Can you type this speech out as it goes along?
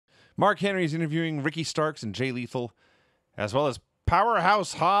Mark Henry's interviewing Ricky Starks and Jay Lethal, as well as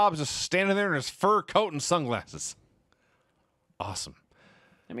Powerhouse Hobbs just standing there in his fur coat and sunglasses. Awesome.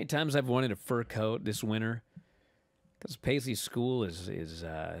 How many times I've wanted a fur coat this winter? Because Paisley's school is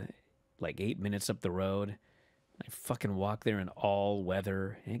like 8 minutes up the road. I fucking walk there in all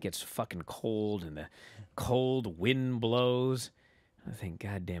weather, and it gets fucking cold, and the cold wind blows. I think,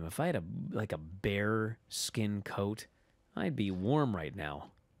 God damn, if I had a bear skin coat, I'd be warm right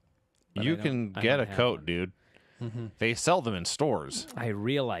now. But you can get a coat, dude. Mm-hmm. They sell them in stores. I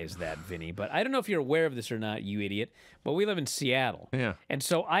realize that, Vinny, but I don't know if you're aware of this or not, you idiot, but we live in Seattle. Yeah. And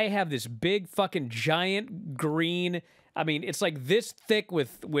so I have this big fucking giant green, I mean, it's like this thick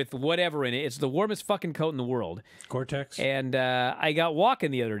with whatever in it. It's the warmest fucking coat in the world. Gore-Tex. And I got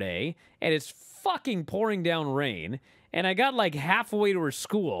walking the other day, and it's fucking pouring down rain, and I got like halfway to her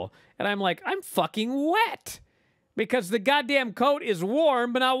school, and I'm like, I'm fucking wet because the goddamn coat is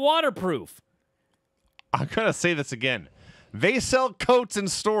warm but not waterproof. I'm going to say this again. They sell coats in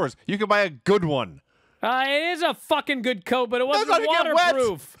stores. You can buy a good one. It is a fucking good coat, but it wasn't That's not gonna get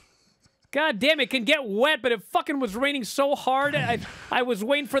waterproof. God damn, it can get wet, but it fucking was raining so hard, I was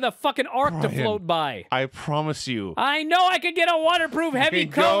waiting for the fucking arc to float by. I promise you. I know I could get a waterproof heavy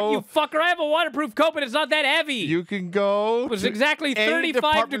coat, you fucker. I have a waterproof coat, but it's not that heavy. You can go. It was exactly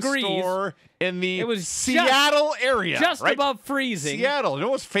 35 degrees. Store in the it was Seattle area. Just right? above freezing. Seattle. You know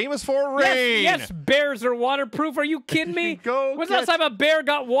what's famous for? Rain. Yes, bears are waterproof. Are you kidding me? When's the last time a bear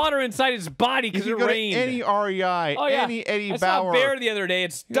got water inside his body because it rained? Any REI, any Eddie Bauer. I saw a bear the other day.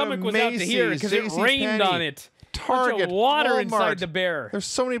 Its stomach was out to here because it rained on it. Target, bunch of water Walmart. inside the bear. There's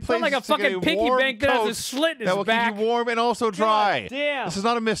so many places like a fucking piggy bank that has a slit in that his will back. keep you warm and also dry. God damn. This is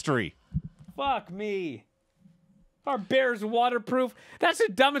not a mystery. Fuck me. Are bears waterproof? That's the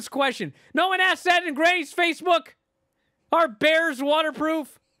dumbest question. No one asked that in Granny's Facebook. Are bears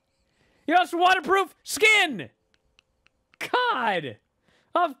waterproof? You know what's waterproof? Skin. God.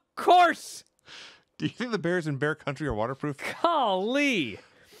 Of course. Do you think the bears in bear country are waterproof? Golly.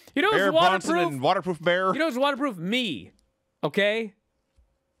 You know Bear who's waterproof? Bronson and waterproof bear. You know who's waterproof? Me. Okay?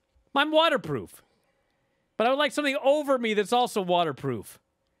 I'm waterproof. But I would like something over me that's also waterproof.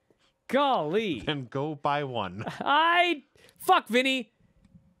 Golly. Then go buy one. Fuck, Vinny.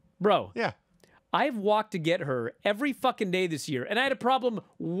 Bro. Yeah. I've walked to get her every fucking day this year, and I had a problem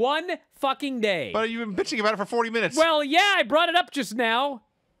one fucking day. But you've been bitching about it for 40 minutes. Well, yeah, I brought it up just now.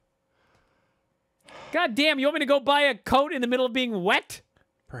 God damn, you want me to go buy a coat in the middle of being wet?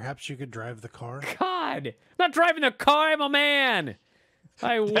 Perhaps you could drive the car? God. I'm not driving the car, I'm a man.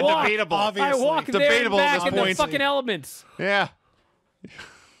 I walk. Debatable. I walk there Debatable and at back this in the point. fucking elements. Yeah.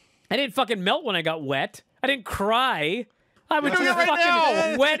 I didn't fucking melt when I got wet. I didn't cry. I was You're just doing it right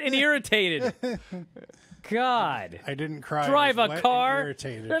fucking now. wet and irritated. God. I didn't cry. Drive I a was wet car. and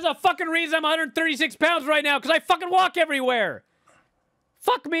irritated. There's a fucking reason I'm 136 pounds right now, because I fucking walk everywhere.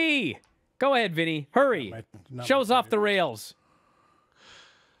 Fuck me. Go ahead, Vinny. Hurry. Show's off the rails.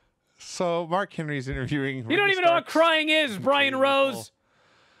 So Mark Henry's interviewing. You don't even know what crying is, Brian Rose.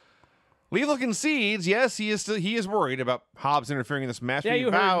 Lethal concedes, yes, he is worried about Hobbs interfering in this match. Yeah, but he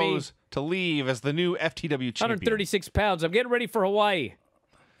you heard me. vows to leave as the new FTW champion. 136 pounds. I'm getting ready for Hawaii.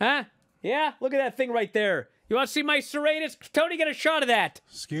 Huh? Yeah? Look at that thing right there. You want to see my serratus? Tony, get a shot of that.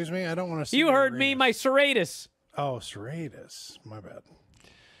 Excuse me? I don't want to see You your heard me, uranus. my serratus. Oh, serratus. My bad.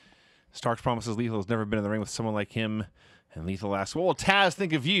 Starks promises Lethal has never been in the ring with someone like him. And Lethal asks, what will Taz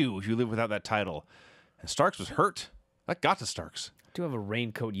think of you if you live without that title? And Starks was hurt. That got to Starks. I do have a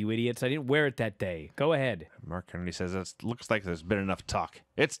raincoat, you idiots. I didn't wear it that day. Go ahead. Mark Henry says, it looks like there's been enough talk.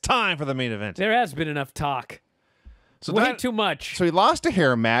 It's time for the main event. There has been enough talk. So Way too much. So he lost a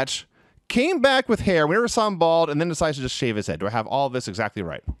hair match, came back with hair, we never saw him bald, and then decides to just shave his head. Do I have all this exactly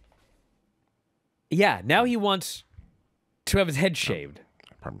right? Yeah, now he wants to have his head shaved.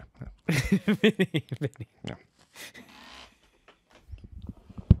 Pardon me. Vinny. Yeah.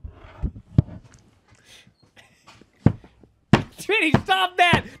 Vinny, stop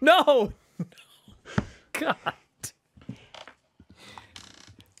that! No! God.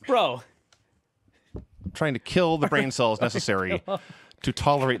 Bro. Trying to kill the brain cells necessary to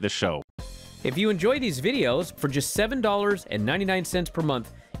tolerate this show. If you enjoy these videos, for just $7.99 per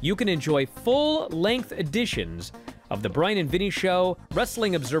month, you can enjoy full-length editions of The Bryan Vinny Show,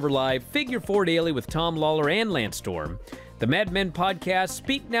 Wrestling Observer Live, Figure 4 Daily with Tom Lawler and Lance Storm, the Mad Men Podcast,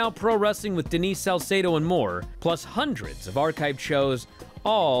 Speak Now Pro Wrestling with Denise Salcedo, and more, plus hundreds of archived shows,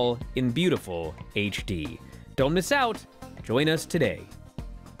 all in beautiful HD. Don't miss out. Join us today.